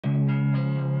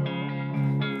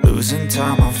Losing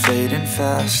time, I'm fading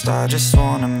fast. I just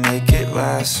wanna make it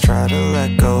last. Try to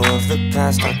let go of the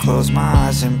past. I close my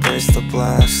eyes, embrace the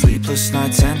blast. Sleepless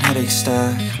nights and headaches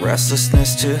stack.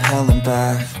 Restlessness to hell and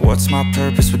back. What's my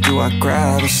purpose? What do I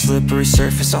grab? A slippery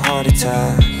surface, a heart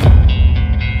attack.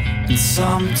 And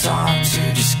sometimes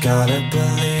you just gotta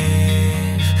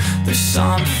believe there's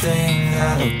something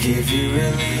that'll give you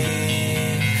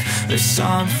relief. There's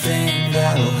something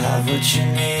that'll have what you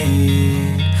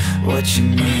need, what you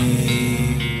need.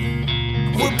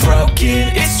 We're broken,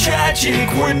 it's tragic,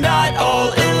 we're not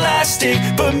all elastic,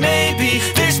 but maybe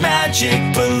there's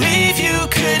magic. Believe you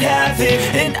could have it.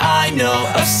 And I know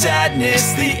of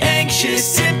sadness, the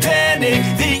anxious and panic,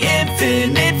 the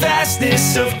infinite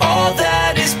vastness of all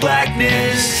that is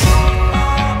blackness.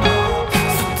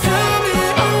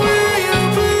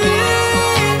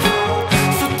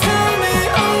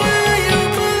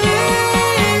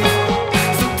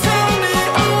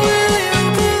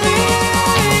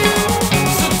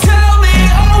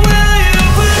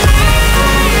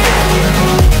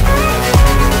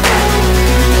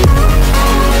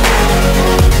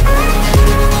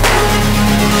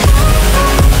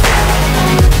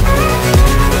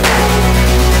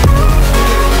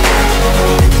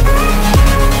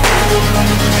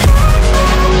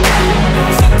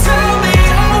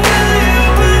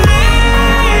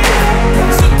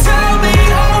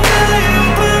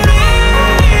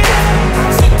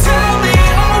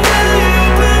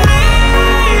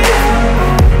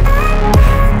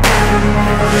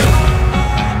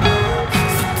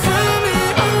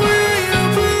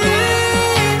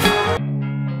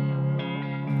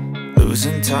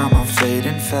 Losing time, I'm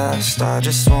fading fast. I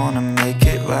just wanna make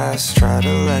it last. Try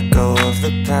to let go of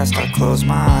the past. I close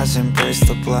my eyes, embrace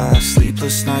the blast.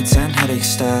 Sleepless nights and headaches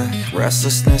stack.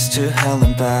 Restlessness to hell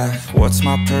and back. What's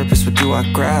my purpose? What do I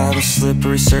grab? A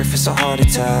slippery surface, a heart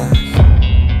attack.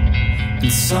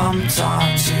 And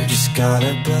sometimes you just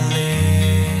gotta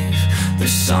believe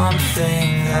there's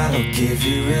something that'll give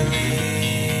you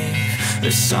relief.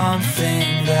 There's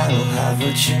something that'll have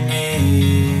what you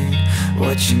need,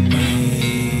 what you need.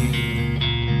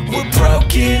 We're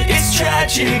broken, it's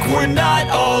tragic, we're not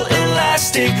all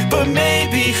elastic, but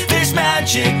maybe there's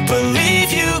magic.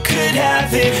 Believe you could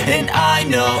have it. And I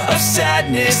know of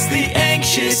sadness, the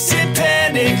anxious and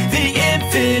panic, the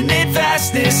infinite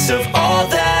vastness of all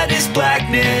that is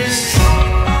blackness.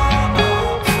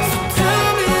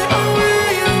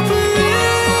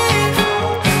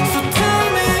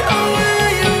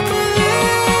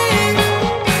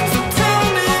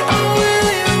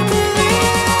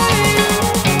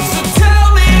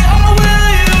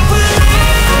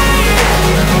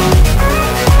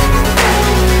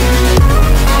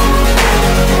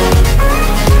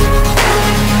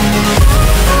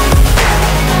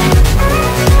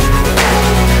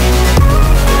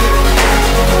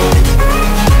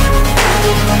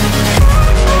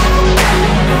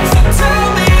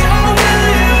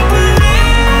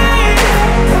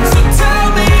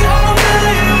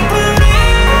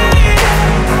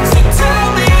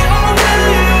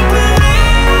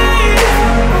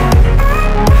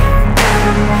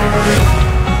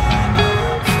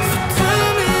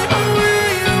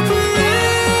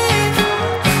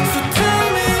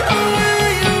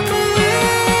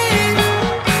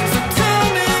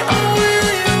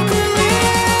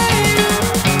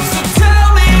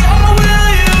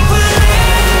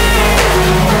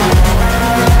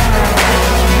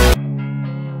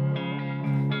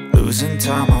 Losing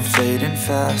time, I'm fading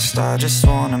fast. I just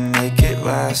wanna make it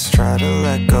last. Try to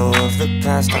let go of the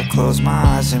past. I close my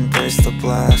eyes, embrace the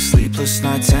blast. Sleepless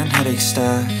nights and headaches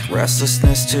stack.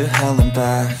 Restlessness to hell and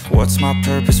back. What's my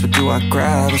purpose? What do I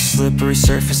grab? A slippery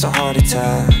surface, a heart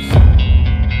attack.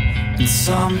 And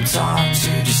sometimes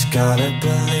you just gotta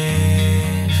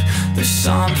believe there's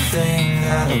something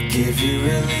that'll give you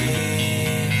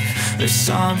relief. There's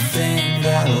something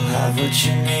that'll have what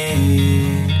you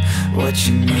need, what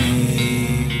you need.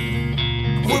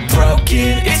 We're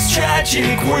broken, it's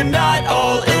tragic, we're not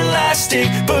all elastic,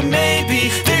 but maybe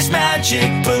there's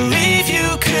magic. Believe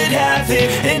you could have it.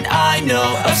 And I know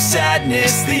of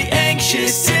sadness, the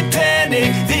anxious and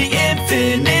panic, the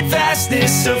infinite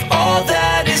vastness of all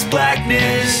that is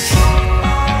blackness.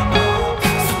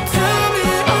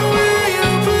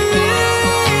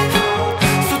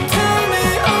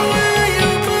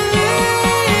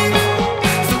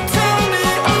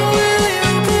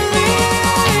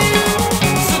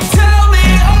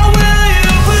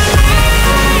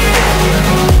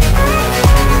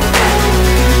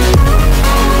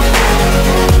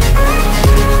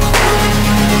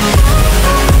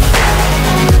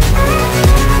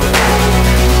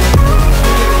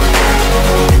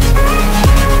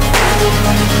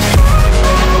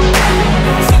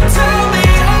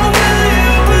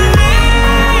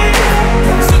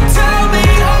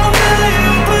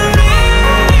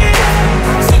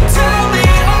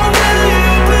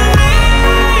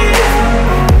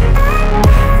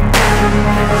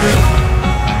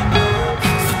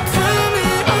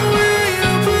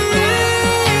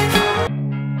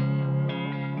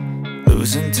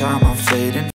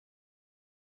 fading